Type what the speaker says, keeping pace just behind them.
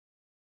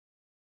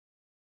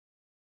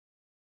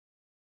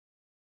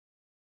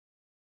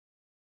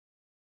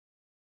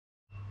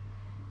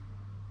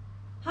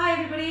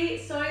everybody,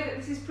 sorry that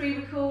this is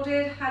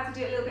pre-recorded, had to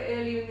do it a little bit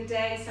earlier in the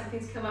day,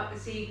 something's come up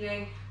this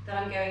evening that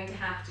I'm going to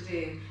have to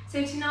do.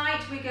 So tonight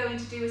we're going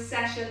to do a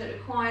session that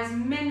requires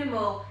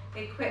minimal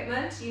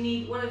equipment. You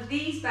need one of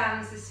these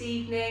bands this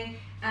evening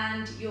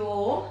and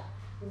your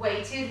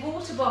weighted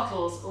water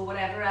bottles or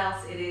whatever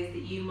else it is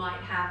that you might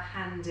have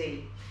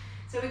handy.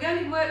 So we're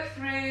going to work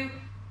through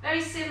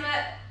very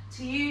similar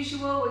to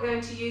usual. We're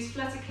going to use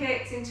flutter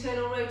kicks,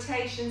 internal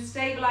rotation,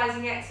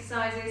 stabilising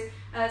exercises,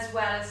 as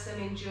well as some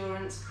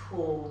endurance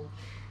core.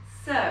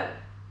 So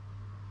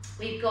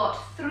we've got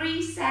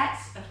 3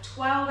 sets of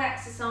 12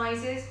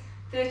 exercises,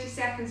 30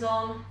 seconds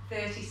on,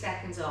 30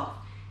 seconds off.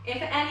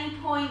 If at any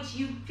point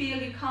you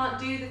feel you can't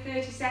do the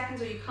 30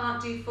 seconds or you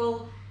can't do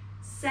full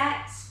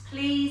sets,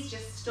 please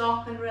just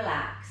stop and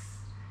relax.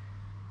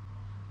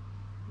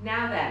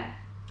 Now then,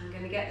 I'm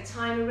going to get the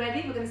timer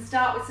ready. We're going to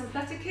start with some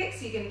flutter kicks,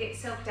 so you're going to get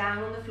yourself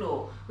down on the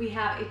floor. We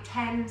have a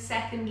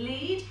 10-second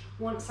lead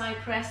once I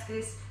press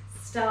this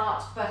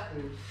start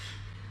button.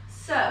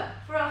 So,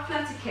 for our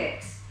flutter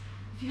kicks,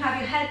 if you have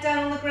your head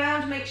down on the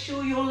ground, make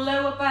sure your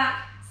lower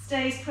back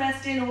stays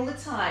pressed in all the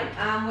time,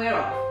 and we're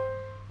off.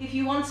 If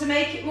you want to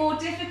make it more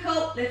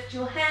difficult, lift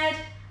your head,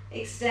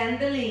 extend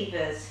the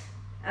levers,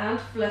 and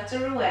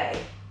flutter away.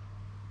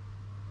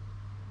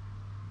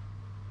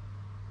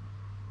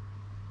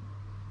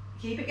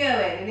 Keep it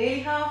going, we're nearly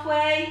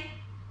halfway.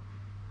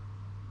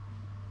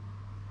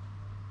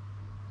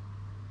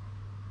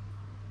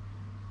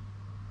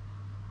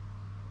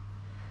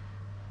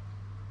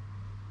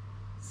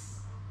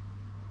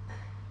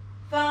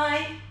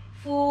 Five,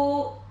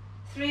 4,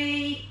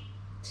 3,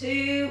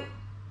 2,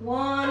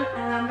 1,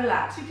 and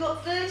relax. We've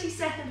got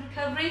 30-second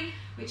recovery,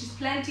 which is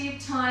plenty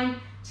of time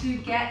to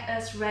get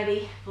us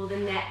ready for the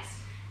next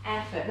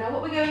effort. Now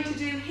what we're going to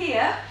do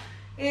here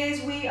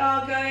is we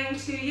are going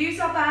to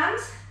use our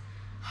bands,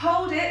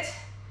 hold it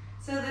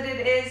so that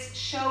it is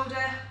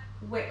shoulder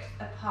width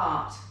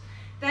apart.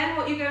 Then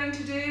what you're going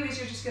to do is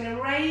you're just going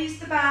to raise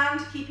the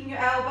band, keeping your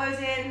elbows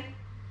in,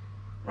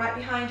 right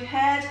behind your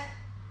head,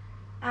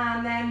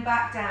 and then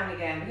back down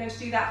again. We're going to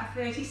do that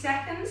for 30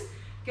 seconds,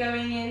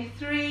 going in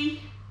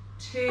 3,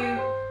 2,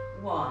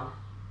 1.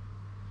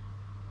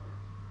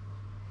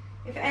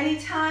 If at any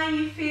time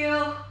you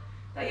feel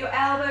that your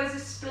elbows are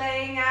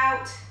splaying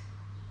out,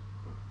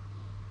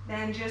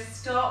 then just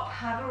stop,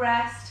 have a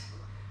rest,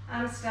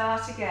 and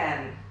start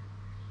again.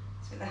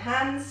 So the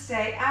hands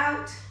stay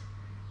out,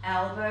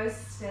 elbows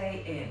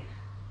stay in.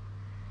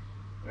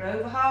 We're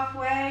over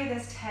halfway,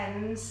 there's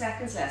 10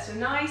 seconds left. So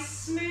nice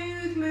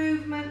smooth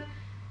movement,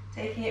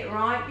 taking it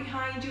right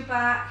behind your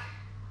back.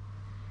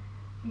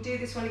 You can do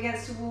this one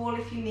against a wall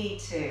if you need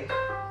to.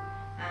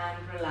 And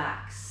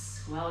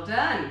relax. Well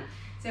done.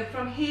 So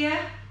from here,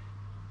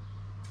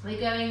 we're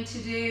going to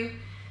do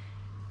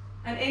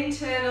an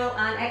internal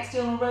and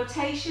external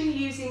rotation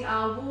using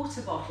our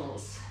water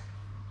bottles.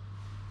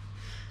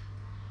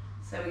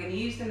 So we're going to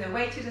use them, they're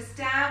weighted us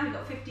down, we've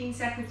got 15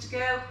 seconds to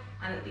go,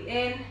 and it'll be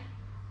in,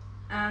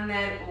 and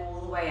then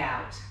all the way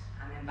out,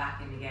 and then back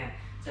in again.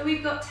 So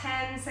we've got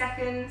 10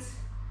 seconds.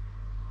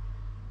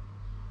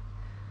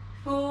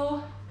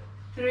 4,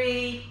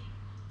 3,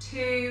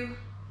 2,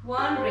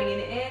 1, bringing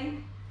it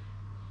in,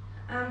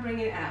 and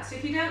bringing it out. So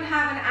if you don't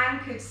have an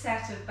anchored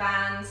set of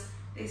bands,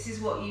 this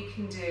is what you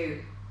can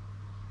do.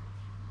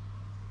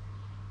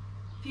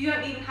 If you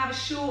don't even have a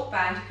short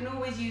band, you can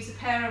always use a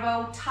pair of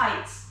old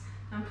tights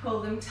and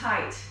pull them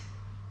tight.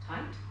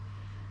 Tight.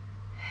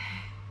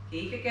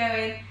 Keep it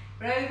going.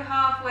 We're over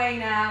halfway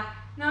now.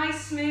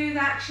 Nice smooth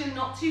action,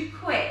 not too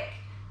quick.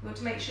 You want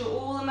to make sure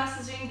all the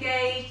muscles are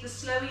engaged. The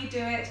slower you do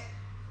it,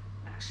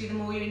 actually the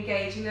more you're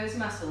engaging those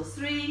muscles.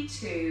 3,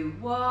 2,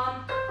 1,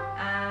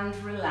 and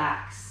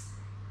relax.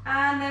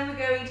 And then we're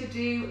going to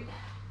do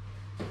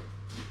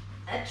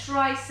a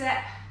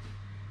tricep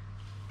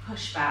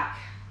push back.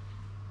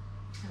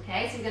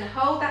 Okay, so we're going to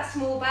hold that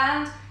small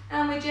band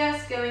and we're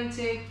just going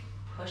to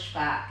push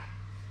back.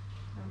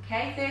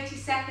 Okay, 30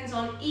 seconds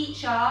on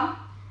each arm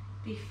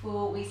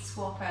before we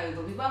swap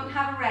over. We won't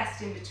have a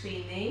rest in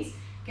between these.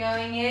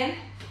 Going in.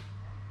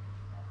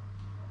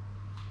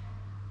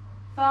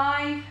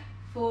 5,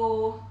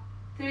 4,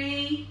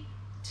 3,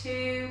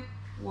 2,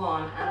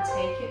 1, and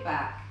take it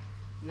back.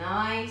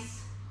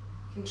 Nice.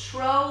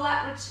 Control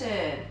that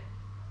return.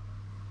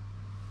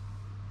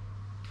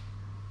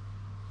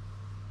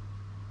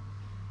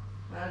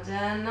 Well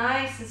done,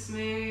 nice and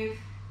smooth.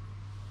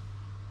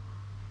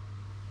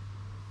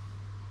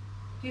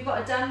 If you've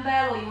got a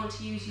dumbbell or you want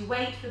to use your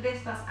weight for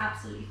this, that's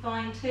absolutely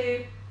fine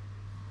too.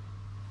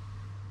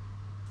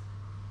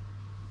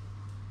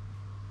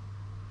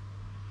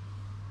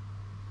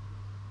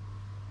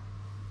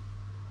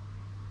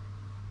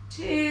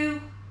 Two,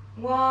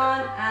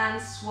 1,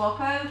 and swap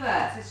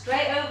over. So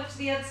straight over to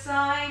the other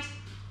side.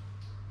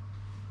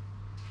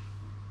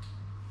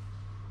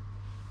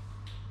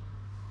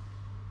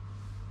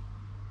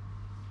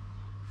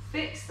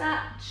 Fix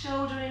that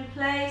shoulder in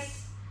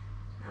place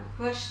and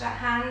push that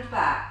hand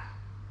back.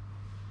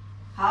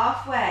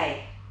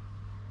 Halfway.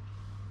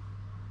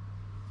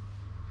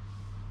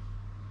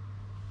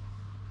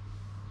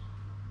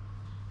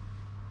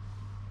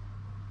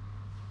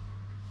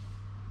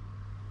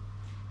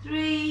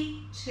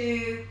 3,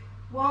 2,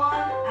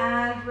 1,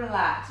 and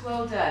relax.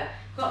 Well done.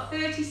 Got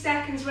 30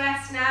 seconds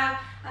rest now,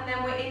 and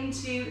then we're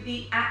into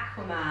the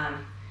Aquaman.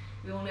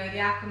 We all know the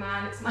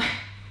Aquaman, it's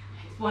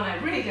one I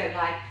really don't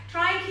like.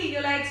 Try and keep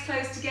your legs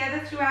close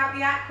together throughout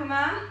the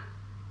Aquaman.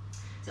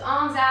 So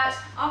arms out,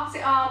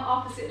 opposite arm,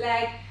 opposite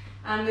leg,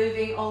 and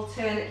moving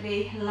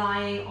alternately,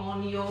 lying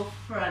on your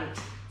front.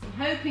 So I'm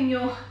hoping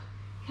you're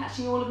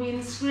catching all of me in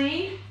the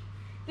screen.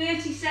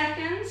 30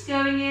 seconds,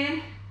 going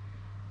in.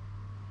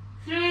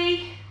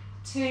 3,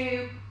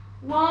 2,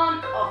 1,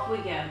 off we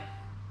go.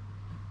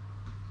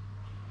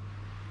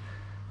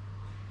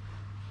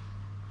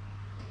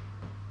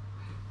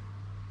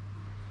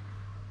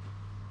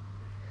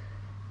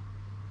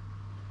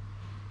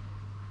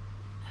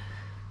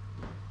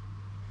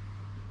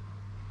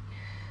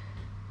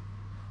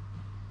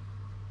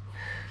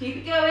 Keep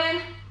it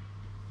going.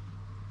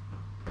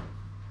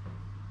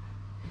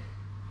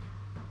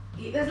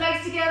 Keep those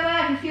legs together.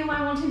 I can feel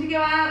mine wanting to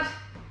go out.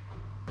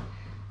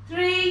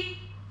 3,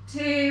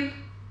 2,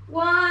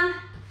 1,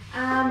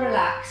 and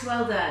relax.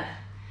 Well done.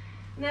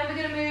 And then we're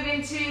going to move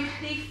into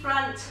the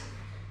front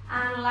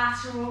and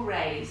lateral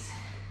raise.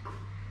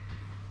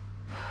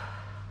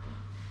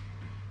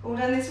 All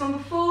done this one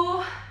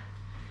before.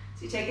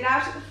 So you take it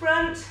out at the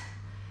front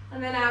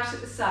and then out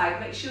at the side.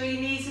 Make sure your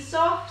knees are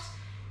soft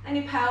and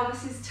your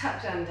pelvis is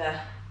tucked under.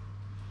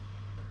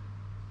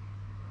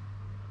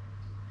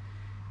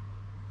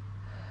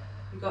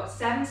 We've got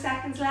 7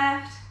 seconds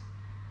left.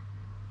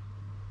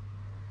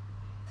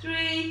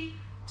 3,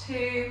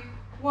 2,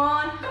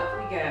 1,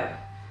 up we go.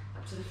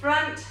 Up to the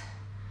front,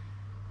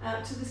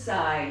 out to the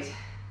side.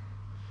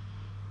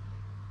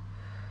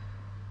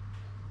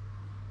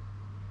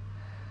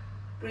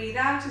 Breathe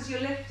out as you're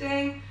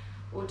lifting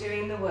or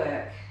doing the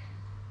work.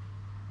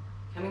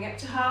 Coming up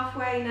to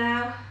halfway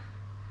now.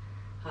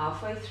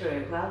 Halfway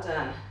through, well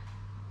done.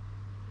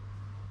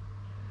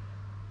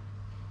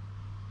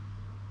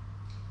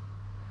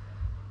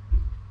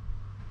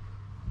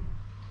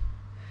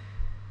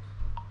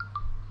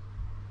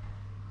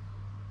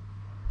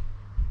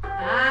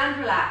 And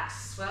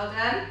relax, well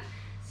done.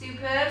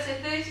 Superb, so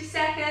 30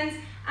 seconds,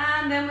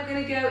 and then we're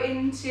going to go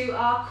into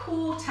our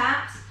core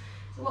taps.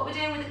 So what we're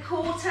doing with the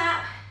core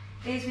tap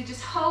is we're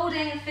just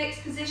holding a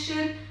fixed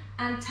position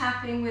and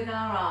tapping with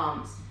our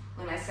arms.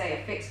 When I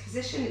say a fixed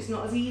position, it's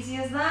not as easy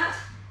as that.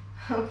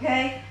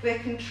 Okay, we're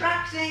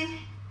contracting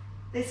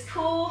this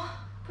core,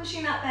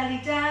 pushing that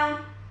belly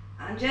down,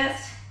 and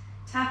just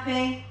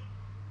tapping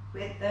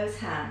with those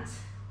hands.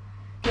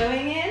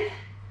 Going in,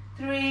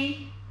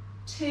 3,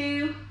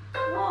 2,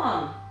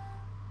 1.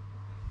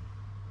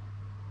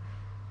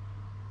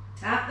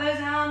 Tap those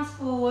arms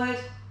forward.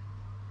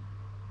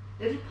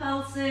 Little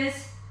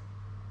pulses.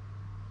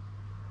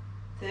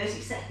 30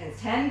 seconds,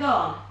 10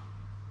 gone.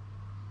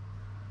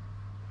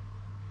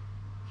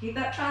 Keep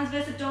that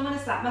transverse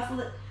abdominis, that muscle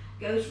that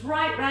goes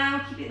right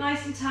round, keep it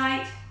nice and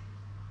tight.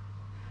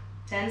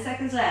 10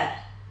 seconds left.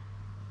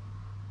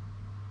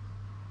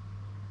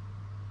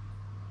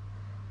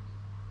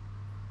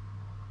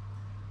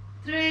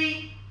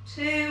 3,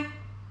 2,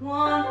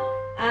 1,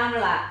 and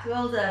relax.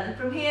 Well done. And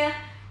from here,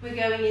 we're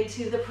going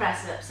into the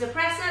press up. So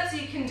press ups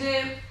you can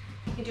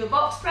do a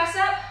box press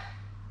up,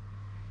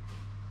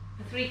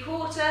 a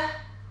 3/4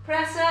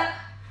 press up,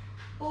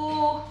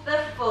 or the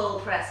full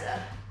press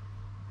up.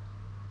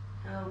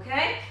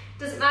 Okay,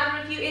 doesn't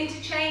matter if you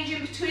interchange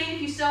in between,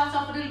 if you start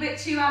off a little bit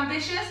too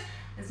ambitious,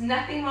 there's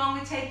nothing wrong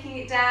with taking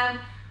it down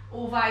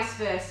or vice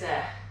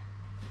versa.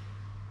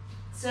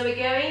 So we're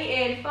going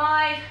in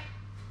 5,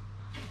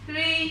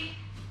 3,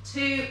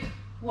 2,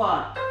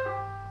 1.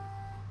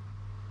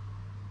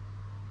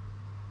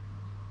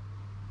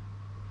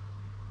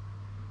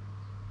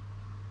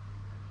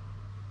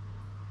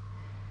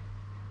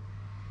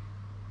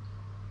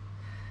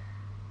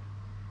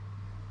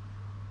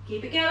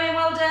 Keep it going,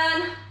 well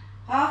done.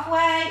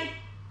 Halfway.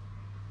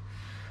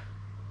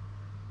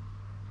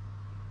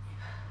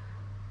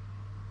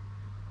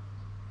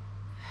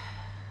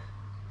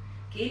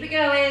 Keep it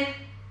going.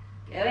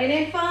 Going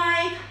in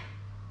 5,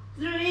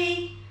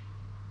 3,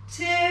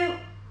 2,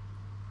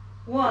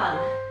 1.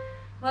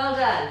 Well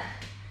done.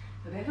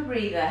 A bit of a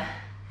breather.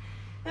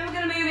 Then we're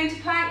going to move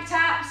into plank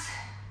taps.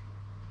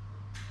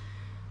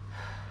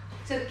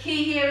 So the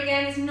key here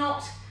again is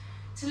not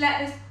to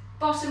let this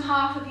bottom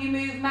half of you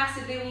move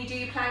massively when you do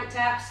your plank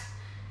taps.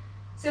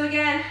 So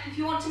again, if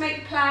you want to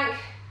make the plank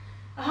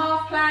a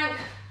half plank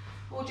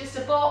or just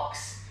a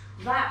box,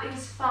 that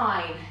is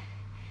fine.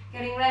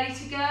 Getting ready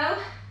to go.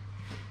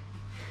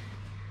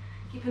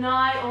 Keep an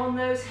eye on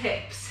those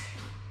hips.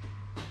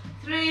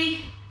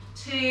 3,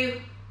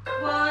 2,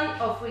 1,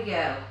 off we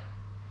go.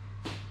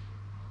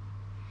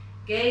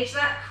 Gauge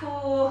that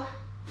core.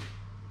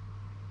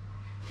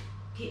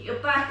 Keep your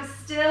back as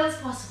still as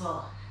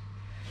possible.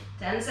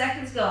 10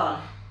 seconds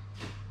gone.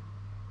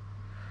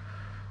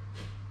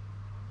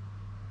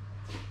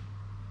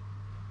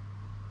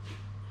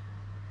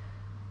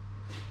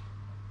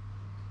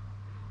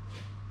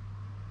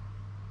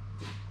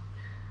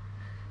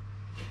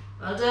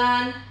 Well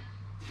done.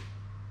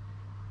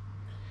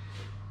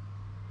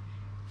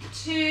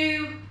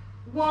 2,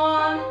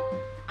 1,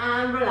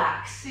 and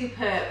relax.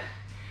 Superb.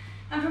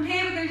 And from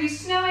here we're going to do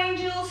snow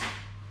angels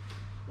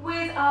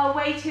with our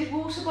weighted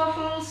water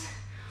bottles,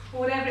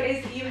 or whatever it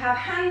is that you have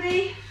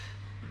handy.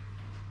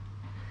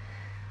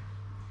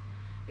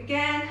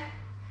 Again,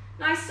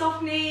 nice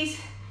soft knees,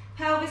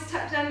 pelvis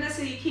tucked under,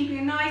 so you're keeping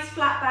a nice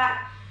flat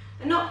back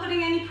and not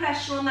putting any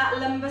pressure on that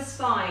lumbar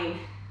spine.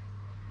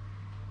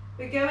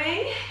 We're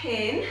going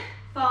in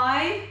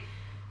 5,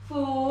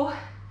 4,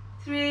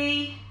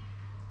 3,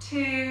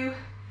 2,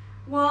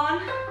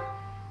 1,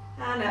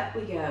 and up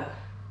we go.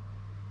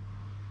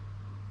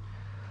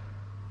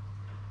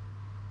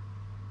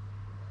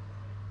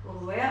 All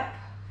the way up,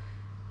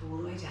 all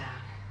the way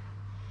down.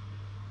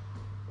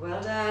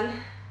 Well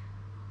done.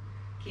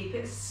 Keep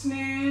it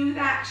smooth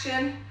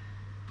action.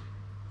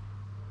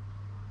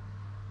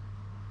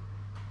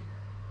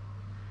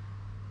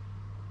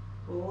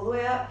 All the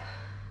way up,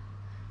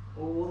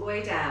 all the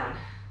way down.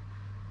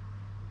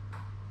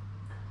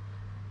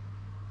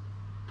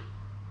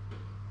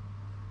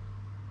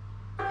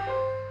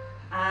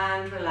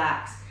 And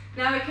relax.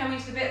 Now we're coming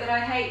to the bit that I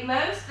hate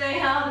most. They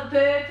are the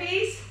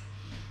burpees.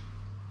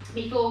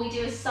 Before we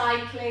do a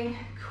cycling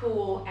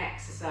core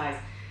exercise.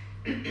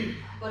 I've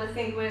got to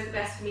think where's the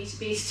best for me to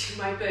be to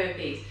do my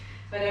burpees,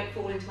 so I don't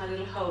fall into my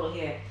little hole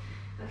here.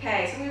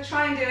 Okay, so I'm going to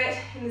try and do it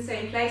in the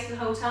same place the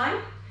whole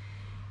time.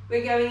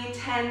 We're going in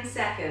 10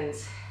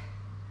 seconds.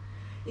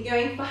 You're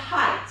going for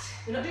height.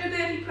 We're not doing a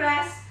burpee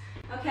press.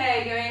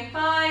 Okay, going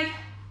 5,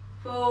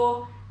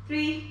 4,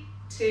 3,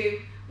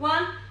 2,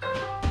 1,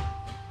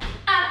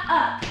 and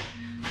up.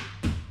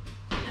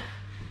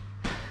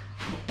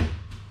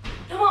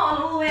 Come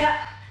on, all the way up.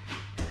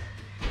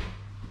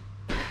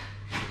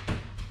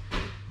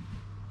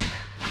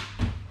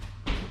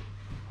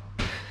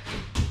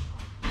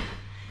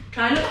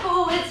 Try and look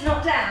forwards,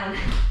 not down.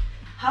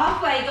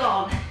 Halfway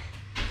gone.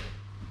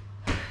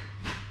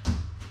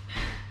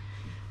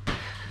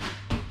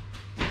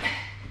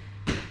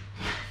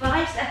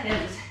 Five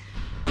seconds.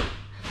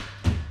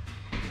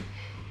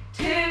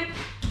 2,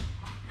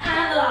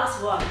 and the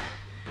last one.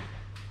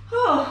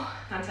 Oh,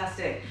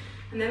 fantastic.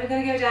 And then we're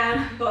going to go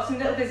down. We've got some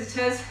little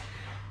visitors.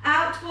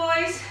 Out,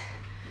 boys.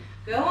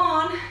 Go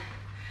on.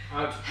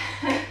 Out.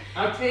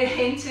 Out.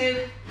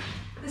 Into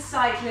the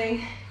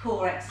cycling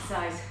core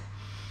exercise.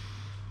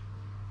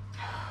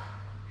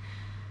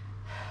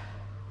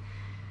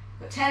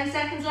 Got 10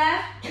 seconds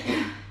left.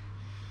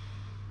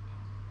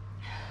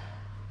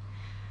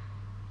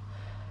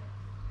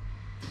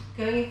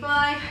 Going in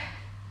 5,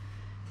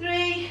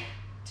 3,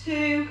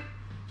 2,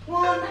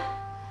 1.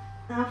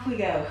 Off we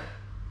go.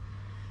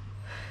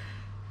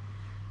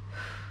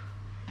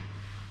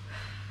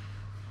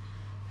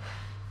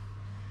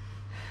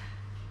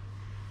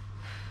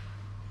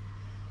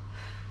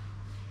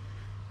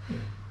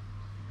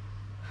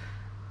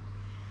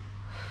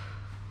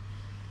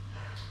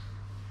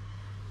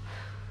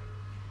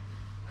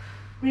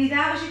 Breathe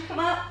out as you come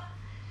up,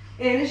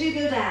 in as you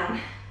go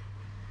down.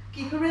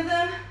 Keep a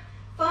rhythm.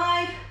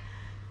 5,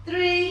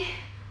 3,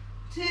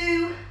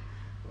 2,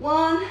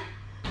 1,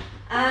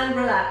 and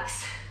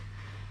relax.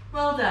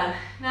 Well done.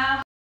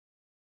 Now,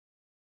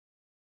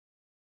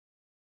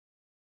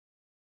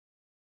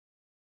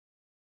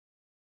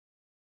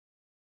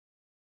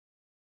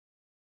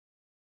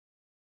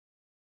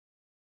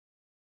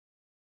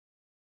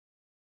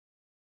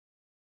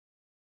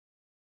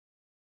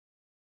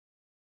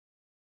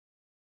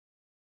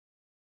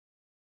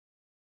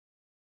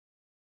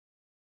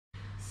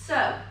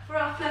 so, for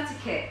our flutter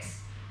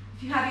kicks,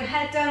 if you have your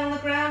head down on the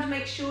ground,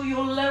 make sure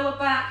your lower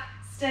back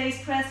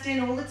stays pressed in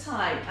all the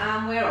time,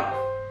 and we're off.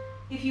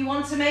 If you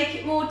want to make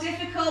it more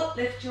difficult,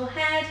 lift your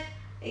head,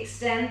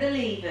 extend the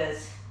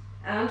levers,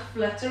 and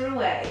flutter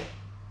away.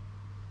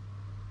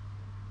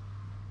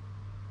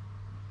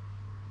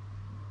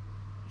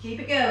 Keep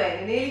it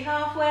going, nearly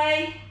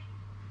halfway.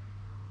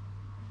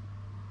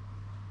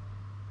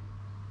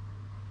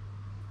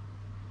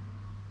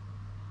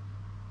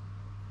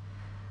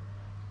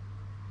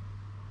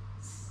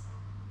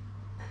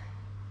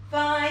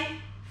 Five,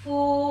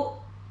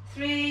 4,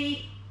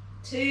 3,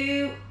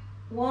 2,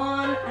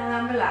 1,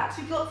 and relax.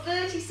 We've got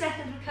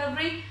 30-second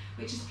recovery,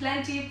 which is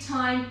plenty of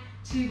time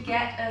to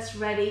get us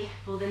ready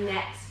for the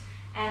next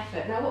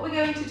effort. Now what we're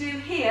going to do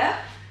here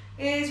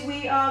is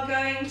we are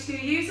going to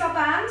use our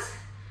bands,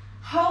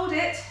 hold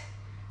it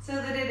so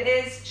that it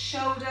is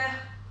shoulder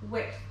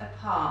width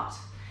apart.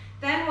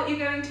 Then what you're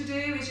going to do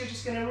is you're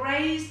just going to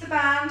raise the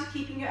band,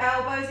 keeping your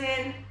elbows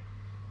in,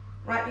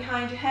 right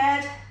behind your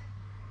head,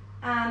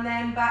 and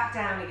then back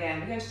down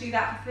again. We're going to do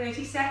that for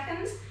 30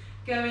 seconds,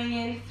 going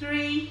in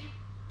 3,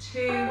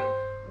 2,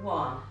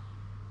 1.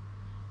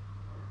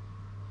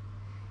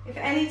 If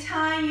at any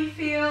time you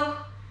feel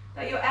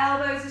that your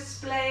elbows are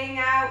splaying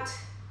out,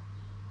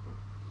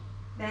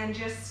 then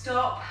just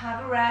stop,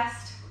 have a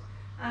rest,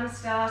 and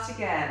start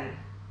again.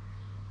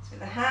 So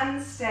the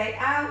hands stay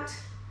out,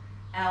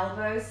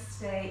 elbows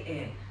stay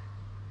in.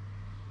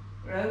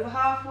 We're over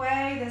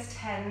halfway, there's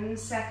 10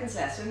 seconds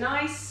left. So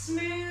nice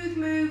smooth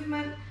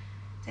movement,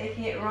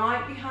 taking it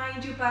right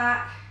behind your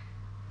back,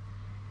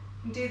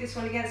 You can do this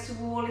one against a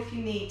wall if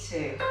you need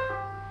to.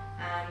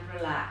 And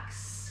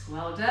relax.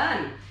 Well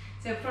done.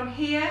 So from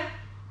here,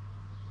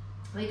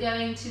 we're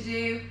going to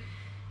do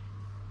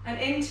an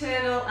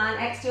internal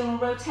and external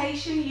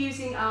rotation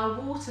using our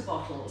water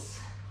bottles.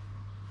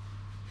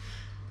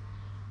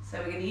 So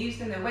we're going to use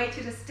them, they're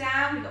weighted us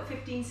down, we've got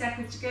 15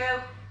 seconds to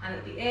go, and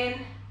it'll be in,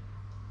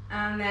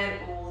 and then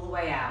all the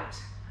way out,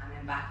 and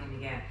then back in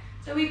again.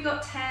 So we've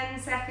got 10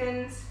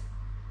 seconds.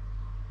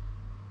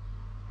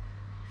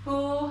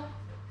 4,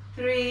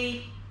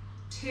 3,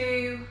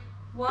 2,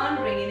 1,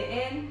 bringing it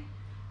in,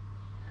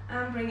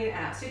 and bringing it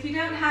out. So if you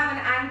don't have an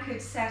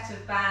anchored set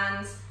of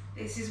bands,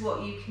 this is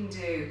what you can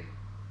do.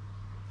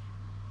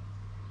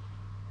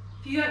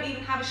 If you don't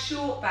even have a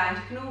short band,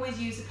 you can always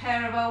use a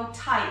pair of old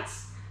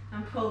tights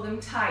and pull them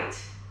tight.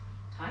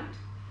 Tight.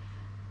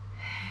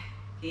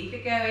 Keep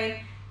it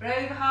going. We're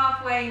over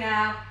halfway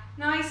now.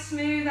 Nice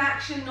smooth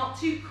action, not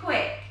too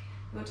quick.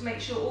 You want to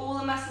make sure all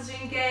the muscles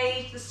are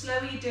engaged. The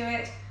slower you do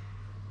it,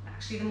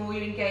 actually the more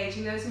you're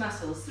engaging those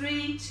muscles.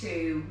 3,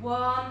 2,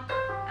 1,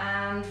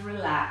 and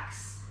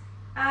relax.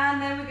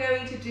 And then we're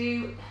going to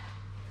do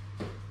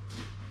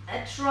a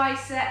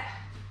tricep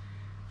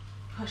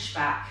push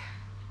back.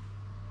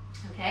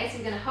 Okay, so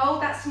we're going to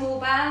hold that small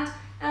band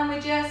and we're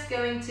just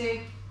going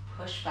to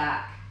push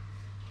back.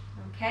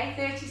 Okay,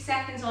 30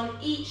 seconds on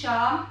each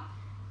arm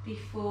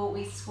before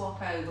we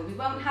swap over. We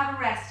won't have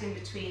a rest in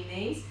between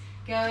these.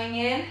 Going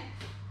in.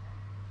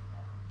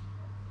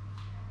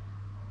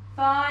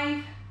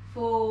 5,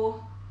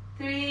 4,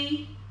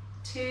 3,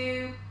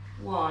 2,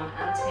 1,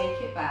 and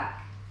take it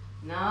back.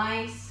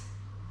 Nice.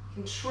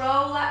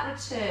 Control that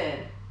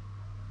return.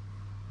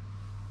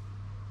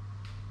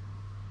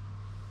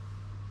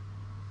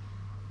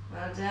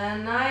 Well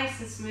done,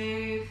 nice and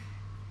smooth.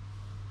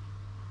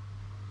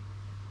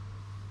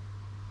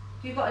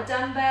 If you've got a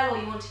dumbbell or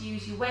you want to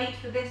use your weight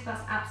for this,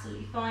 that's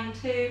absolutely fine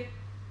too.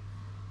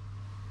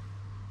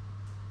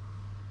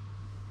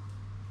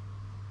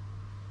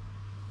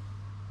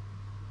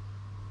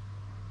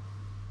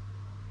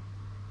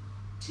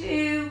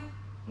 Two,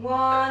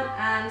 1,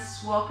 and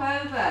swap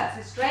over.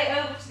 So straight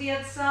over to the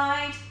other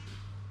side.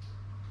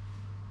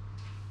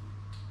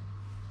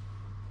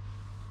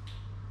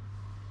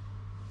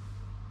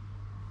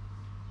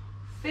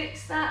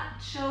 Fix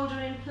that shoulder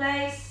in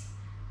place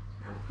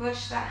and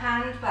push that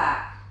hand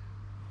back.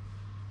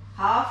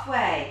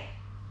 Halfway.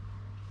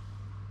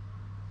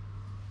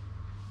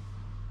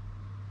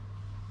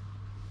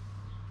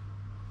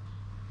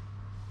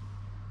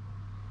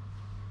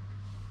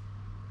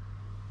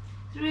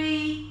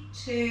 Three,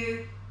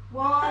 2,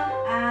 1,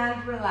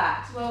 and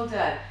relax. Well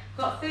done.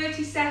 Got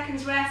 30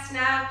 seconds rest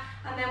now,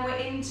 and then we're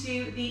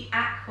into the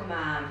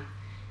Aquaman.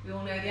 We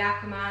all know the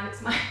Aquaman,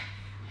 it's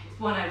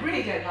one I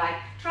really don't like.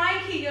 Try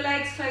and keep your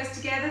legs close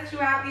together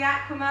throughout the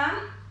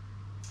Aquaman.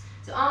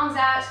 So arms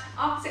out,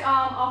 opposite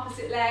arm,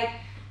 opposite leg,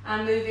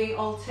 and moving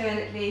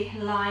alternately,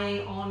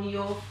 lying on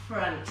your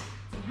front. So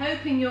I'm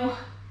hoping you're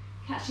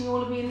catching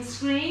all of me in the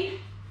screen.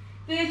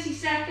 30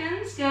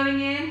 seconds, going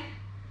in.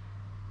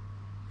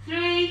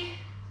 3,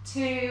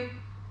 2,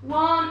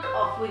 1,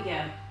 off we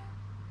go.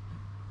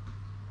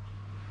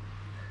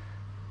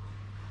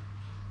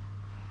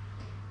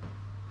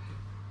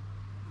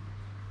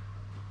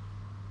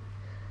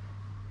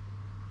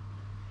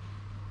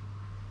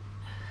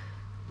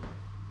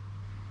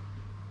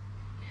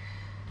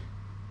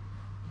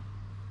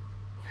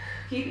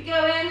 Keep it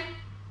going.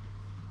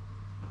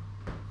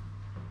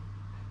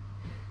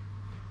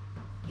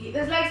 Keep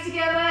those legs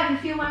together. I can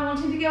feel mine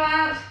wanting to go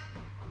out.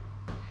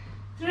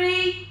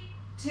 3,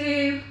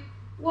 2,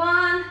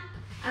 1,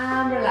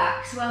 and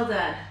relax. Well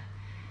done.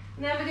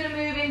 And then we're going to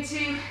move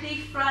into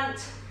the front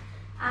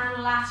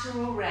and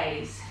lateral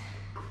raise.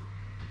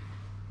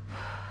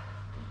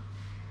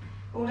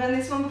 All done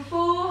this one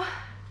before.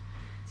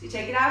 So you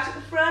take it out at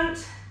the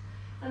front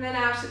and then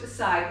out at the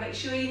side. Make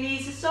sure your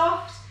knees are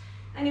soft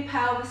and your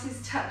pelvis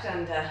is tucked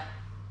under.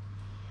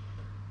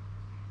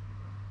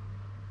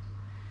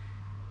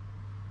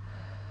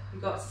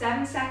 We've got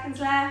 7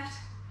 seconds left.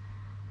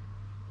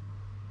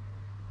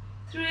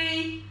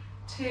 3,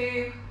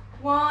 2,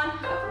 1,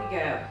 up we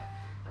go.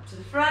 Up to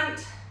the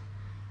front,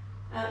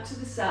 out to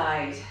the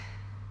side.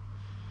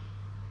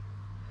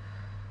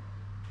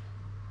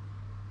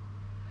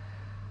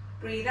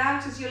 Breathe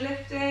out as you're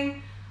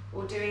lifting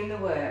or doing the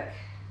work.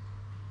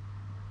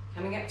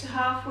 Coming up to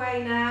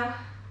halfway now.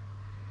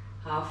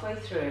 Halfway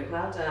through,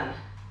 well done.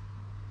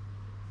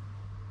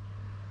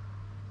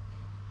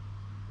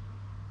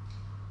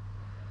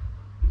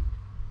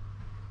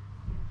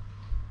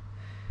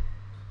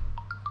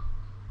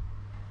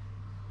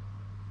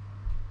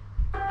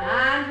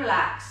 And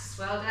relax,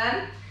 well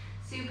done.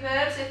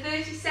 Superb, so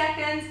 30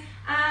 seconds,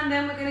 and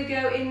then we're going to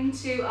go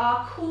into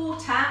our core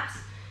taps.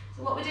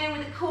 So what we're doing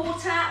with the core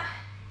tap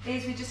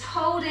is we're just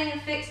holding a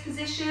fixed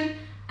position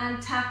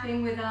and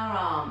tapping with our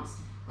arms.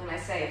 When I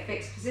say a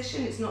fixed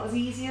position, it's not as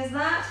easy as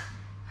that.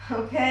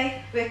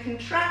 Okay, we're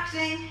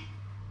contracting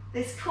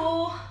this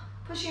core,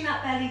 pushing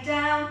that belly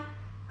down,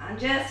 and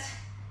just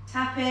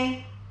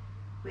tapping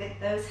with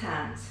those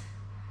hands.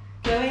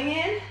 Going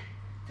in,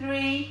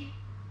 3,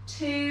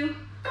 2,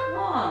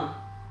 1.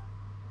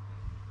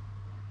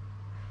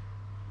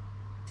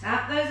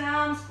 Tap those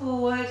arms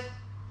forward.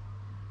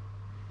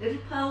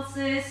 Little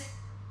pulses.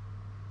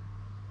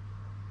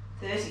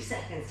 30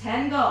 seconds,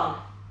 10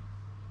 gone.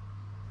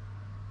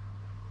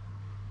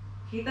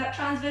 Keep that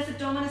transverse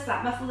abdominis,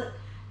 that muscle that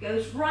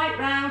goes right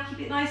round,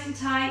 keep it nice and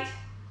tight.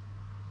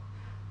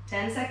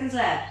 10 seconds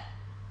left.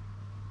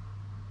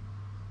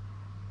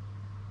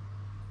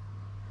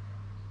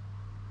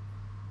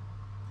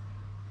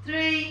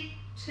 3,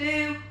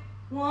 2,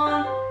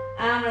 1,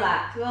 and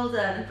relax. Well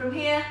done. And from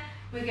here,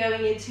 we're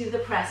going into the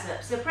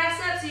press-ups. So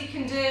press-ups you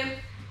can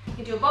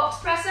do a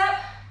box press-up,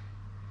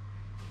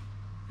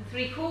 a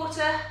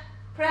 3/4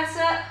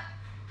 press-up,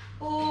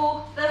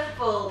 or the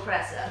full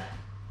press-up.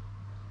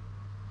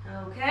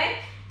 Okay?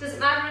 Doesn't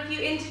matter if you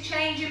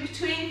interchange in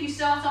between, if you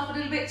start off a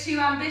little bit too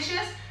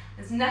ambitious,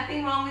 there's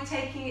nothing wrong with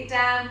taking it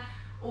down,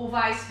 or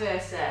vice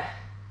versa.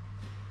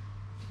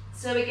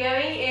 So we're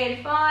going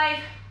in 5,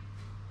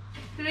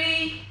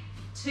 3,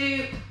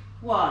 2,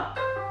 1.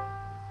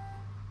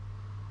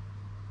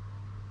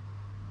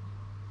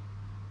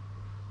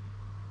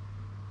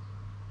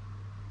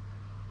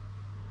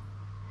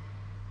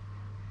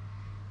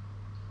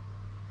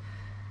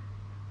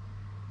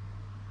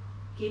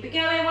 Keep it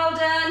going, well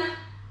done.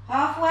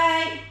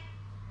 Halfway.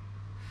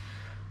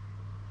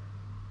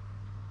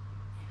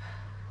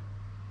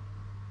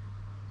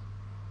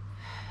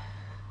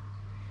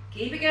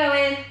 Keep it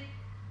going.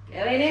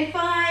 Going in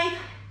 5,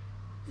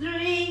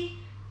 3,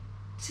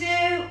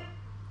 2,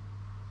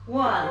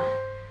 1.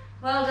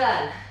 Well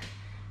done.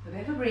 A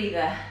bit of a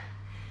breather.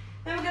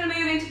 Then we're going to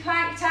move into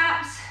plank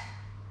taps.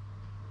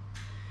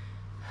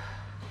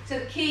 So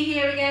the key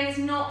here again is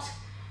not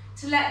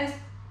to let this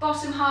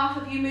bottom half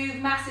of you move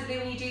massively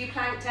when you do your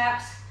plank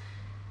taps.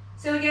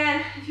 So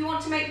again, if you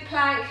want to make the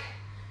plank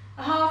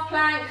a half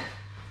plank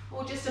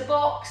or just a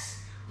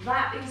box,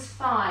 that is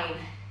fine.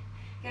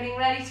 Getting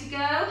ready to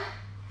go.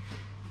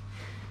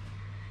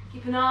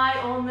 Keep an eye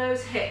on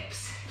those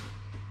hips.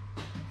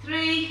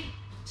 3,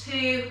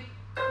 2,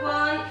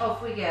 1,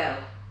 off we go.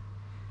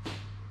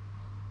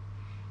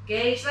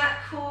 Gauge that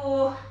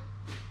core.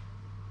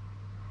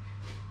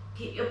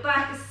 Keep your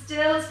back as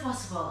still as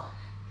possible.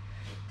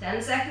 10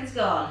 seconds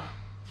gone.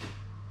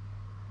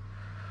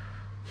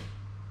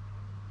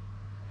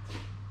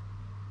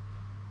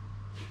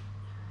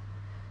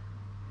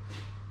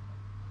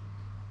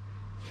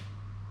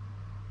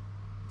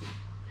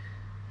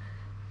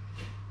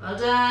 Well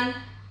done.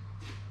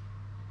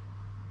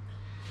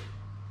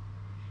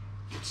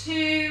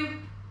 2,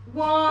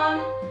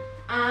 1,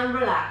 and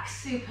relax.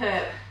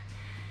 Superb.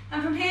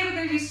 And from here we're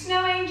going to do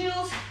snow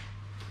angels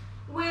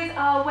with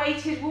our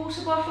weighted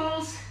water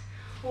bottles,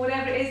 or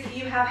whatever it is that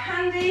you have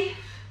handy.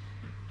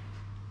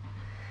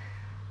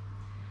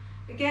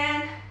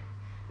 Again,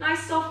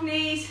 nice soft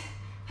knees,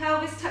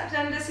 pelvis tucked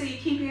under, so you're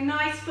keeping a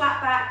nice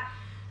flat back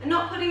and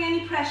not putting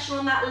any pressure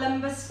on that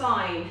lumbar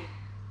spine.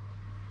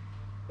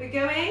 We're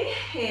going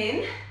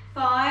in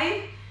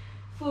 5,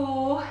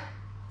 4,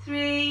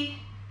 3,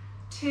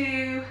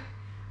 2,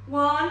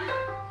 1,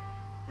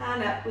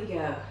 and up we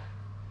go.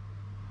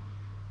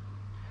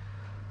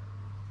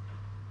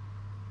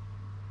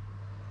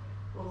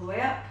 All the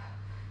way up,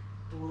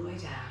 all the way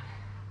down.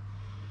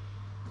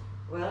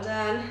 Well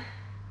done.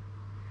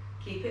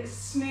 Keep it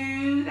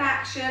smooth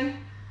action.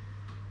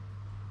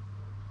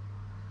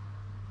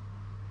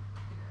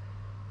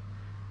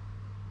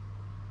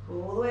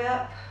 All the way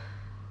up,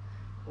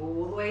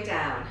 all the way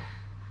down.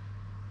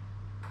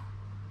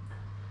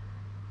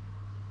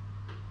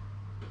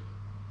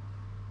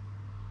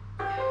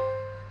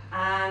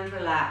 And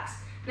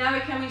relax. Now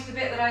we're coming to the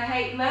bit that I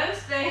hate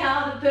most. They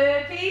are the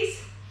burpees.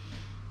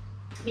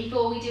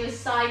 Before we do a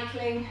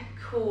cycling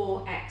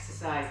core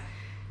exercise.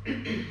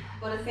 I've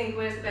got to think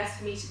where's the best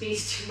for me to be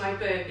to do my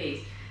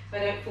burpees, so I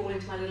don't fall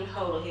into my little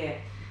hole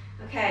here.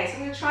 Okay, so I'm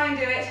going to try and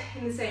do it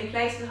in the same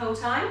place the whole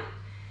time.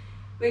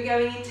 We're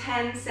going in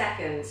 10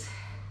 seconds.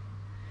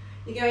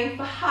 You're going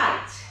for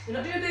height. We're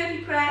not doing a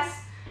burpee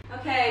press.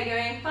 Okay,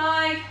 going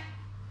 5,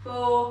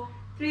 4,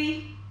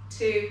 3,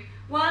 2,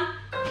 1,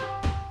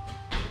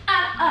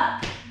 and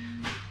up.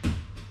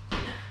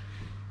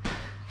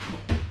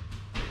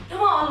 Come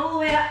on, all the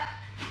way up.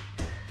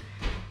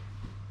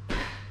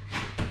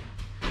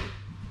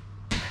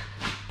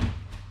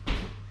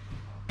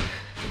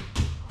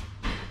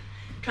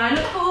 Try and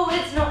look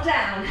forwards, not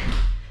down.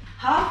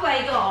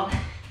 Halfway gone.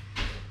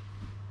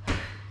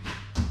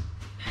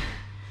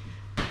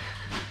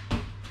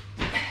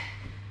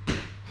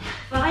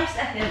 Five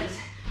seconds.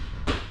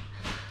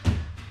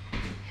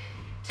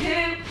 2,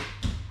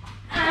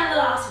 and the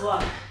last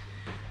one.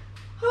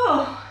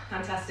 Oh,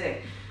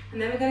 fantastic.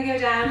 And then we're going to go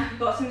down. We've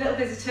got some little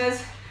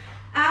visitors.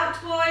 Out,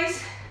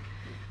 boys.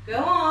 Go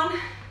on.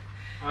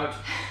 Out.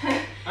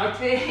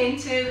 Out.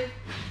 Into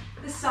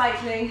the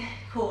cycling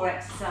core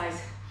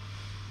exercise.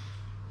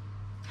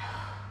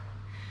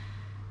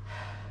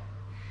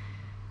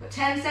 Got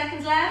 10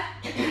 seconds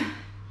left.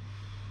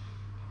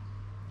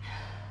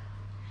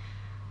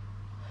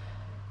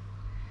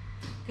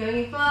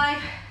 Going in 5,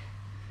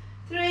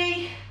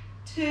 3,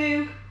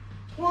 2,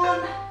 1.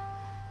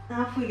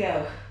 Off we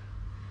go.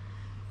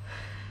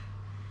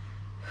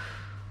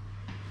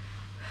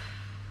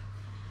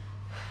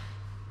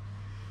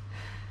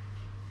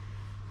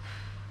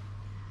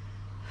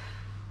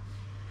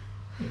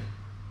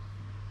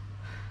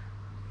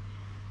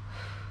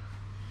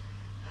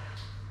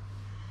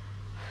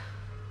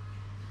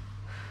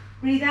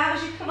 Breathe out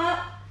as you come up,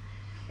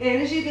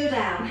 in as you go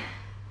down.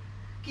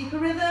 Keep a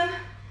rhythm.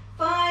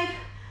 5,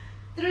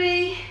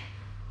 3,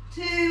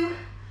 2,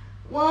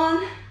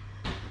 1,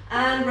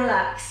 and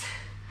relax.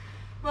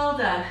 Well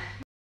done.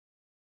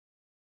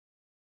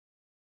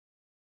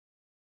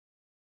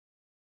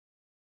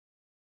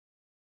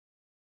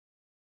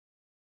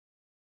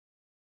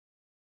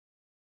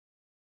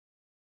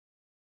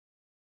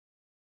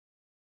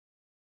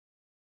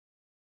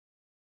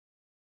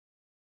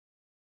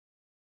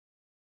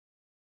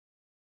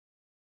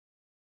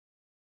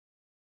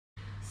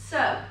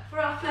 So, for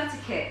our flutter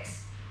kicks,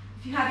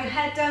 if you have your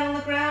head down on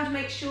the ground,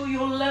 make sure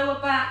your lower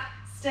back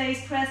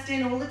stays pressed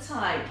in all the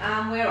time,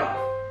 and we're off.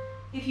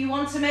 If you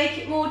want to make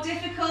it more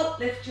difficult,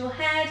 lift your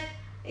head,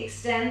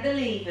 extend the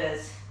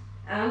levers,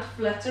 and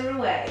flutter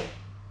away.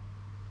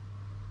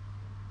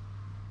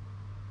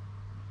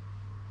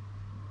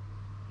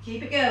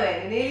 Keep it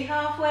going, nearly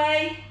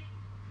halfway.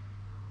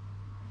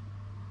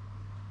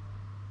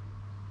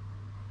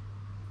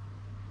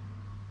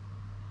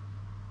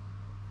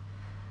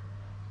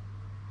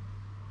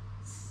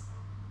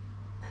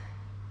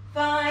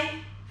 Five,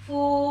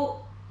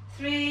 4,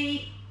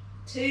 3,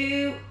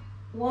 2,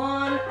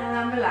 1,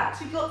 and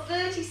relax. We've got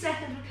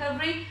 30-second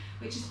recovery,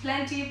 which is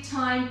plenty of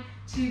time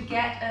to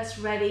get us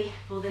ready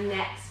for the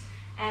next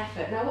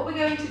effort. Now what we're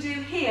going to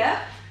do here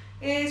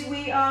is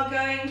we are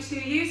going to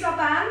use our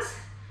bands,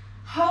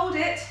 hold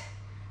it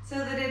so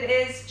that it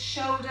is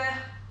shoulder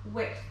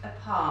width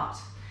apart.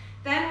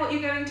 Then what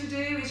you're going to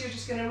do is you're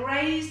just going to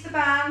raise the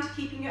band,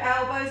 keeping your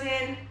elbows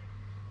in,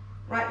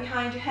 right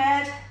behind your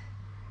head,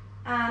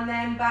 and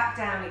then back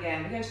down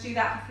again. We're going to do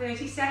that for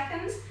 30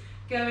 seconds,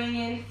 going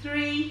in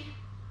 3,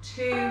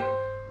 2,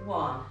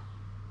 1.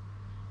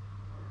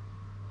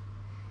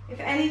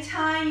 If at any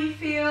time you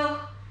feel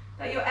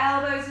that your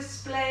elbows are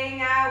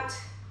splaying out,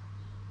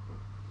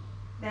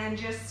 then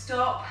just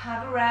stop,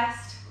 have a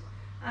rest,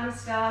 and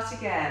start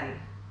again.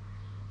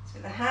 So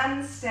the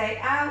hands stay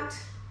out,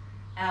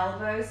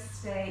 elbows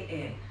stay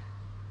in.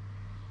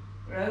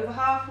 We're over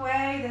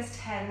halfway, there's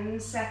 10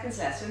 seconds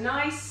left. So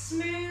nice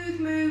smooth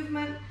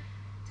movement,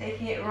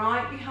 taking it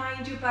right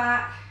behind your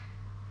back.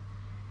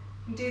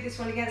 You can do this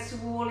one against a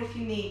wall if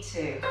you need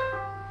to.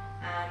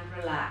 And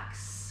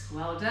relax.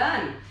 Well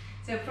done.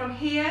 So from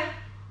here,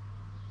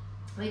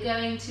 we're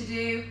going to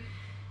do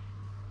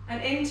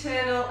an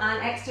internal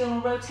and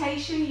external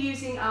rotation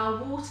using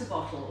our water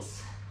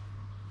bottles.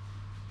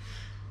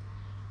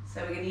 So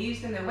we're going to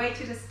use them, they're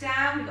weighted us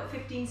down, we've got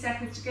 15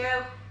 seconds to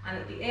go, and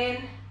at the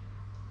in,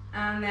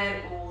 and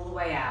then all the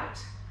way out,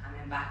 and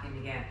then back in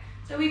again.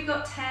 So we've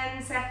got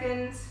 10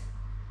 seconds.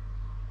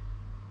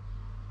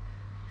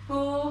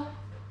 4,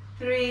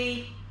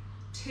 3,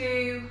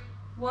 2,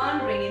 1,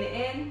 bringing it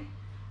in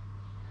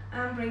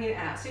and bringing it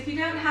out. So if you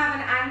don't have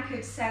an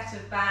anchored set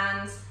of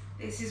bands,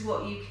 this is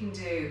what you can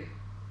do.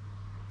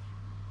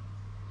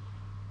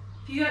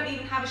 If you don't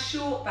even have a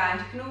short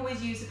band, you can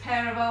always use a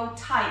pair of old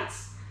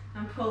tights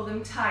and pull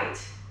them tight.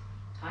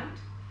 Tight.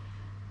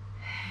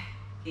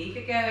 Keep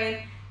it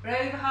going. We're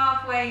over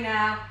halfway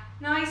now.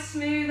 Nice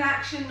smooth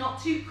action,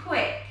 not too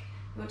quick.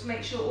 You want to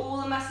make sure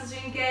all the muscles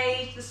are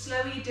engaged. The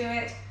slower you do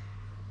it,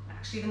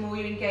 actually the more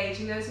you're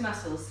engaging those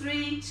muscles.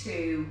 3,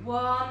 2,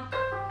 1,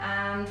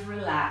 and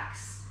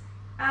relax.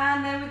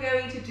 And then we're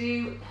going to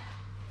do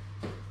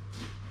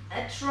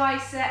a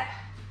tricep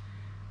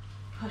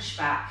push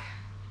back.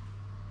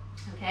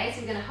 Okay,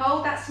 so we're going to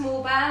hold that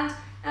small band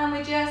and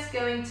we're just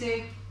going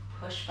to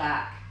push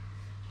back.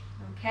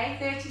 Okay,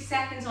 30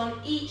 seconds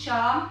on each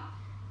arm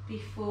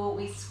before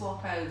we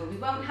swap over. We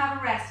won't have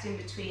a rest in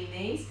between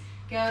these.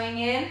 Going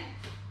in.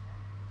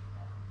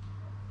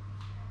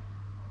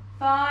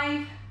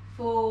 5,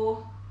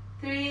 4,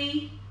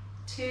 3,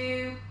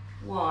 2,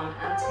 1,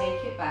 and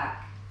take it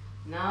back.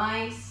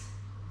 Nice.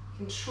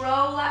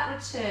 Control that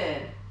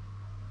return.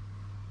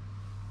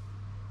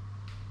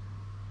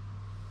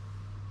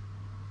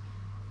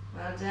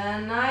 Well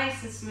done,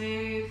 nice and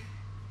smooth.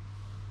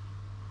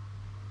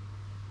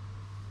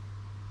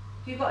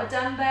 If you've got a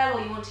dumbbell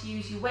or you want to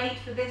use your weight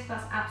for this,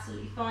 that's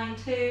absolutely fine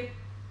too.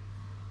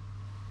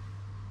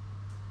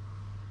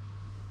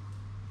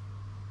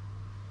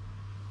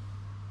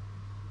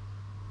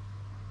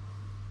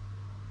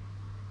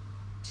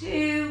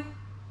 Two,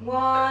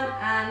 1,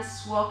 and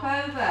swap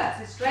over.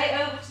 So straight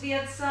over to the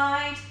other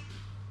side.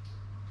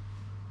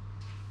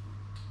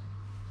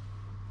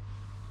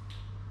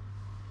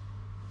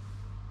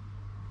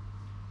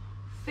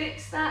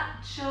 Fix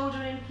that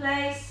shoulder in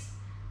place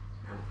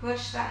and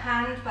push that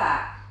hand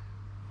back.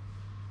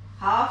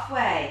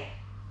 Halfway.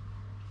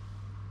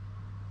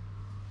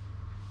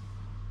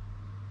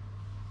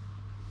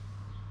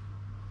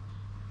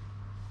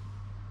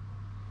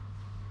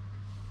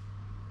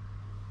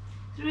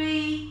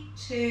 3,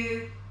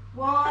 2,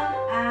 1,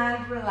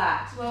 and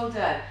relax. Well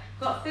done.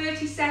 Got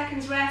 30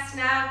 seconds rest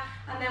now,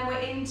 and then we're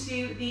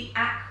into the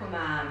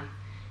Aquaman.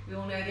 We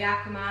all know the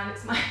Aquaman,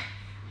 it's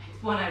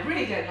one I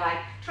really don't like.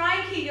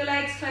 Try and keep your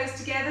legs close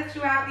together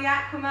throughout the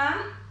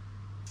Aquaman.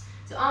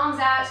 So arms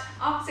out,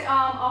 opposite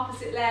arm,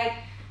 opposite leg,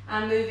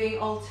 and moving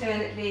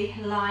alternately,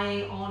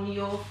 lying on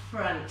your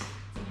front. So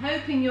I'm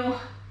hoping you're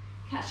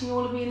catching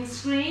all of me in the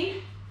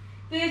screen.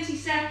 30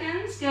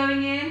 seconds,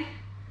 going in.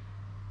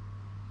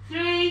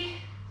 3,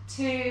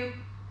 2,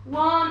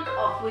 1,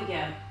 off we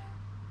go.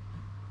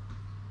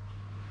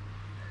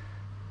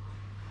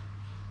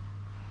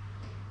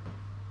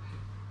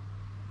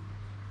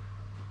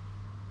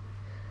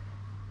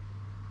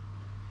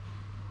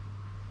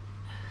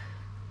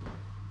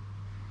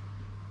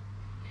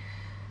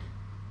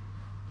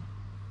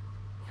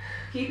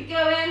 Keep it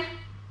going.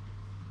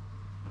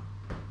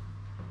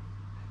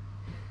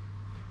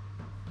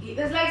 Keep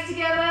those legs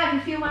together. I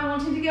can feel mine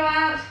wanting to go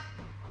out.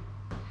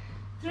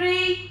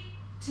 3,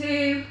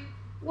 2,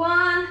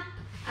 1,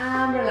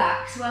 and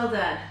relax. Well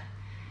done.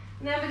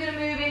 And then we're going to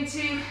move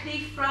into the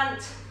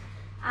front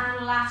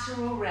and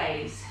lateral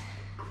raise.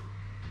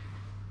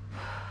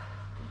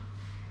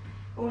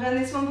 All done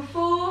this one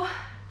before.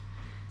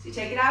 So you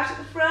take it out at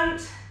the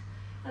front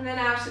and then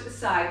out at the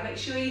side. Make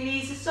sure your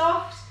knees are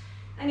soft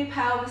and your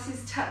pelvis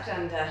is tucked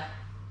under.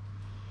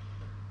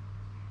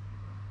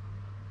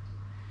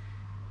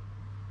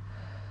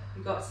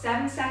 We've got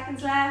 7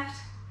 seconds left.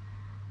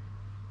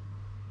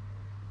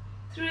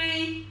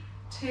 3,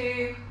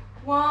 2,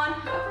 1,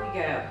 up we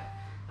go.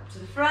 Up to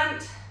the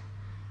front,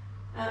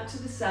 out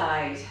to the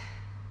side.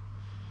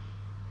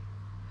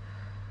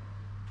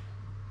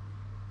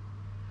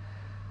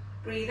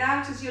 Breathe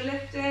out as you're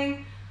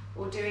lifting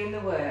or doing the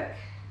work.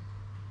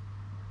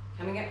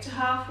 Coming up to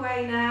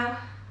halfway now.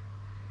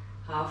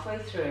 Halfway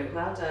through,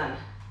 well done.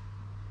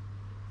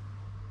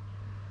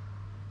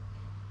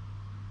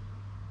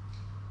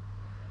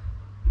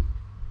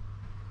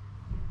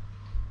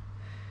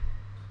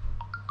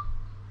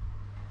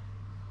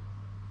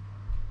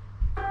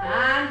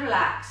 And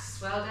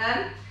relax, well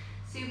done.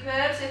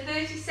 Superb, so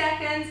 30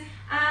 seconds,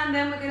 and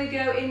then we're going to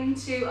go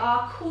into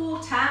our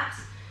core taps.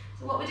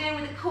 So what we're doing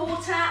with the core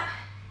tap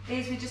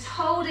is we're just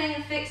holding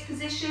a fixed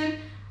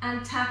position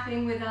and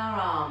tapping with our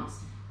arms.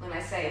 When I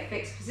say a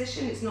fixed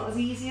position, it's not as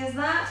easy as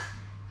that.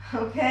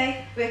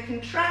 Okay, we're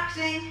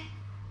contracting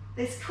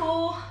this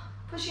core,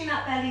 pushing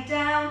that belly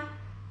down,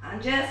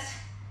 and just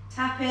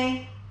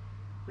tapping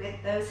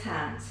with those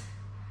hands.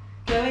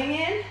 Going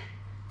in,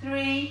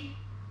 3,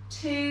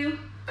 2,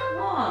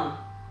 1.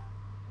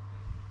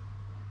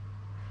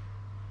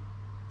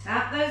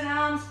 Tap those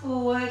arms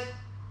forward.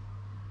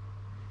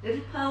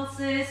 Little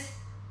pulses.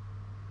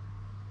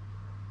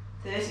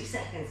 30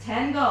 seconds,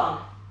 10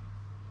 gone.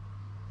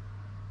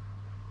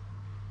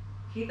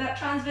 Keep that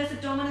transverse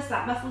abdominis,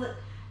 that muscle that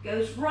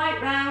goes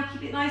right round,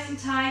 keep it nice and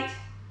tight.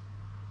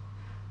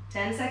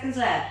 10 seconds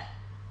left.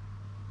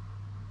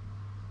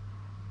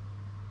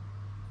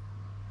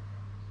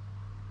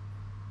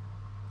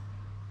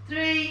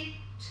 3,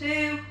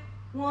 2,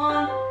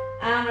 1,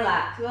 and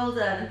relax. Well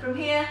done. And from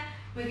here,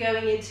 we're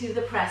going into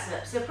the press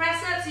up. So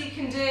press ups you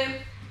can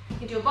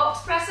do a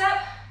box press up,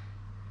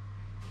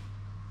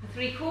 a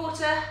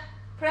 3/4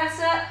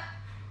 press up,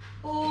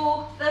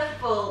 or the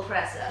full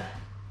press up.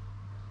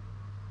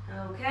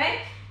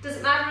 Okay,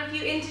 doesn't matter if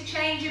you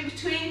interchange in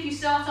between, if you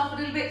start off a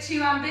little bit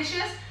too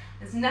ambitious,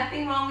 there's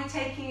nothing wrong with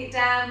taking it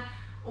down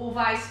or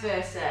vice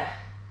versa.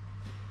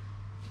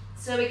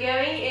 So we're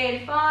going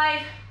in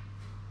 5,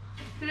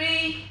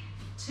 3,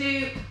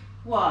 2,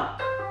 1.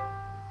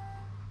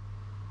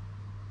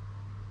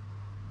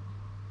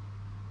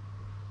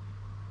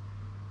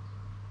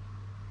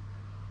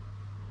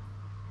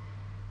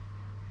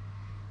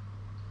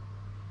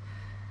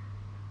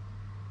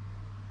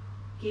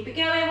 Keep it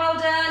going, well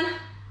done.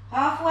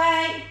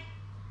 Halfway.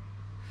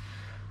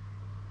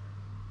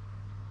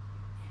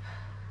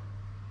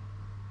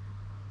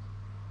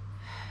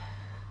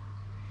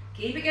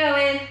 Keep it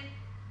going.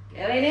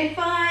 Going in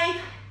 5,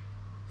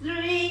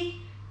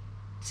 3,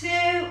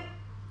 2,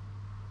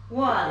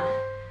 1.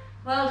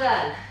 Well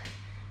done.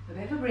 A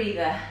bit of a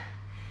breather.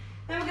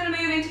 Then we're going to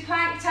move into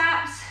plank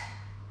taps.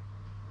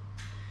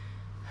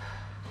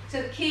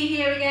 So the key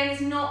here again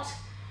is not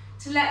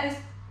to let this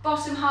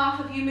bottom half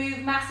of you move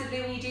massively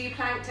when you do your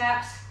plank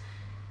taps.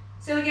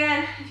 So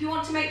again, if you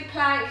want to make the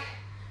plank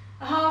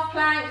a half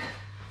plank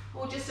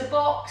or just a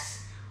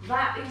box,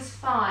 that is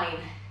fine.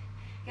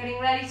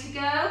 Getting ready to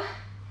go.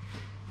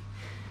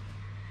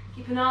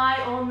 Keep an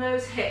eye on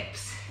those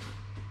hips.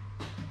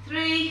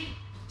 3,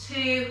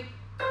 2,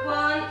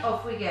 1,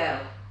 off we go.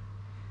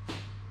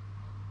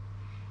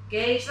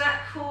 Gauge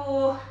that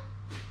core.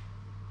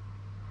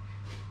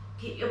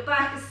 Keep your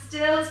back as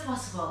still as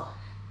possible.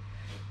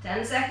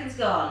 10 seconds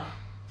gone.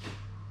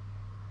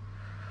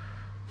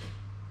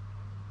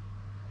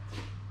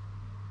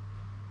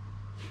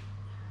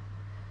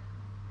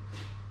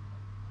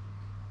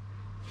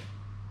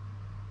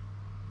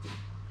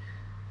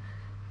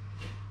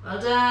 Well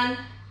done.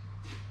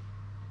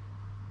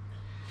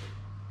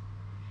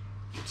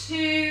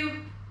 2,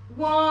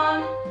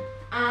 1,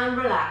 and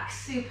relax.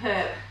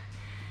 Superb.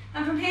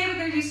 And from here we're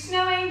going to do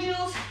snow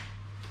angels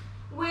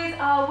with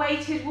our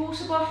weighted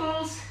water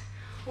bottles,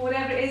 or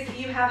whatever it is that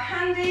you have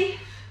handy.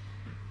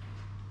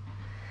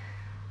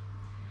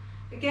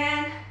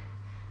 Again,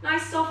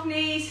 nice soft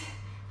knees,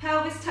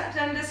 pelvis tucked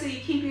under, so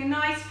you're keeping a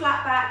nice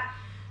flat back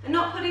and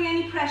not putting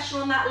any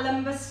pressure on that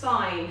lumbar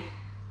spine.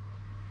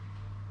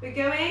 We're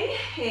going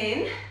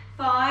in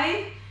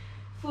 5,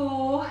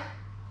 4,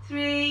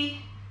 3,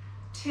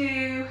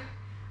 2,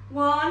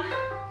 1,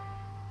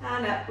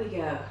 and up we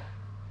go.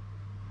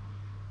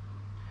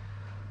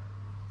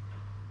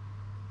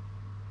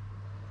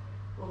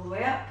 All the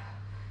way up,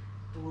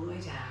 all the way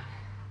down.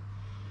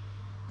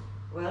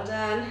 Well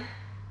done.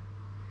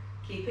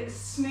 Keep it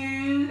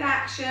smooth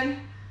action.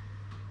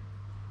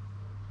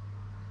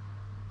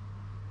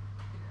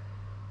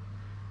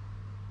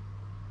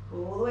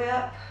 All the way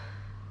up,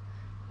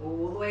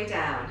 all the way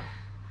down.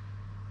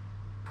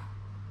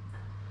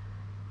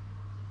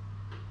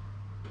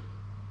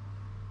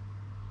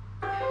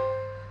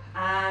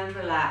 And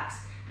relax.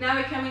 Now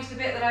we're coming to the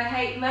bit that I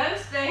hate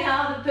most. They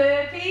are the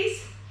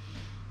burpees.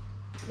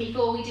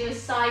 Before we do a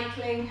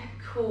cycling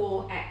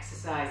core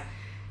exercise.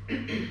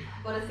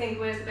 I've got to think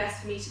where's the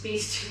best for me to be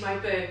to do my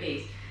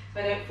burpees, so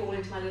I don't fall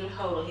into my little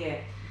hole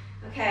here.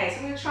 Okay, so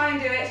I'm going to try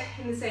and do it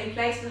in the same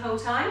place the whole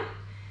time.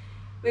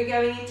 We're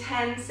going in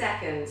 10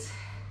 seconds.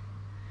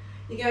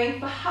 You're going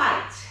for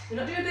height. We're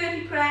not doing a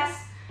burpee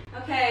press.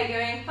 Okay,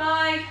 going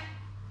 5,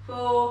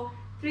 4,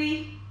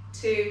 3,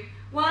 2,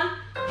 1,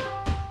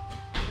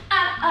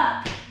 and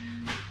up.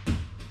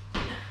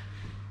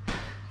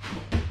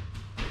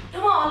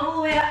 Come on, all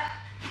the way up.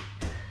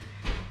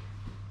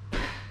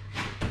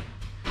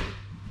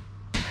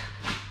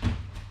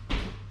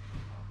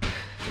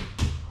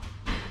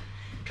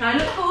 Try and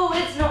look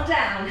forwards, not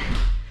down.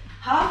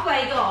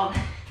 Halfway gone.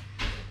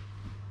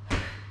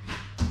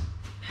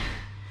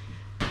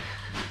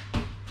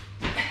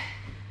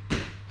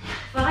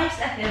 Five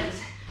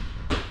seconds.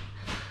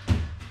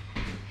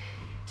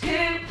 2,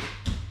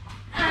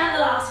 and the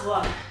last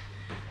one.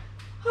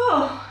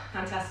 Oh,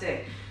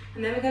 fantastic.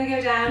 And then we're going to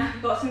go down.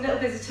 We've got some little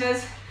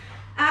visitors.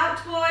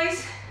 Out,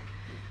 boys.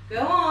 Go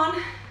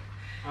on.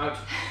 Out.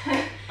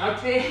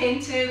 Out.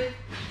 Into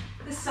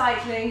the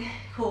cycling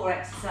core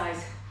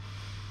exercise.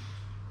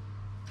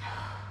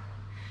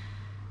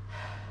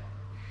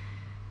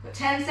 Got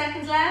 10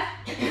 seconds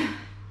left.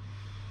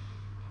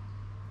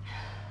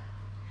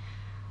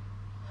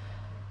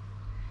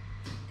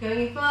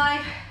 Going in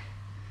 5,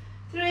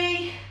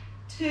 3,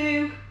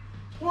 2,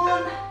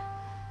 1.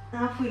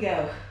 Off we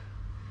go.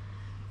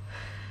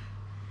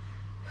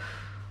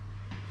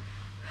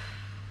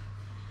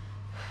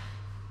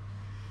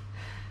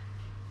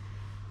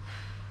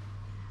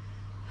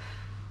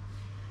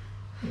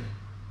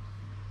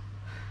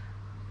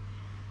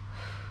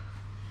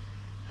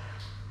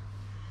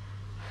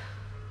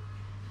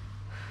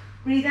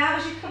 Breathe out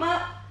as you come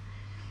up,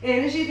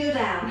 in as you go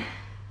down.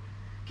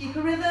 Keep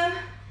a rhythm.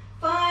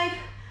 5,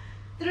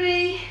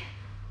 3,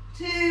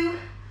 2,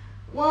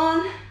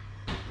 1,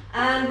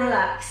 and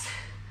relax.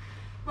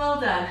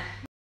 Well done.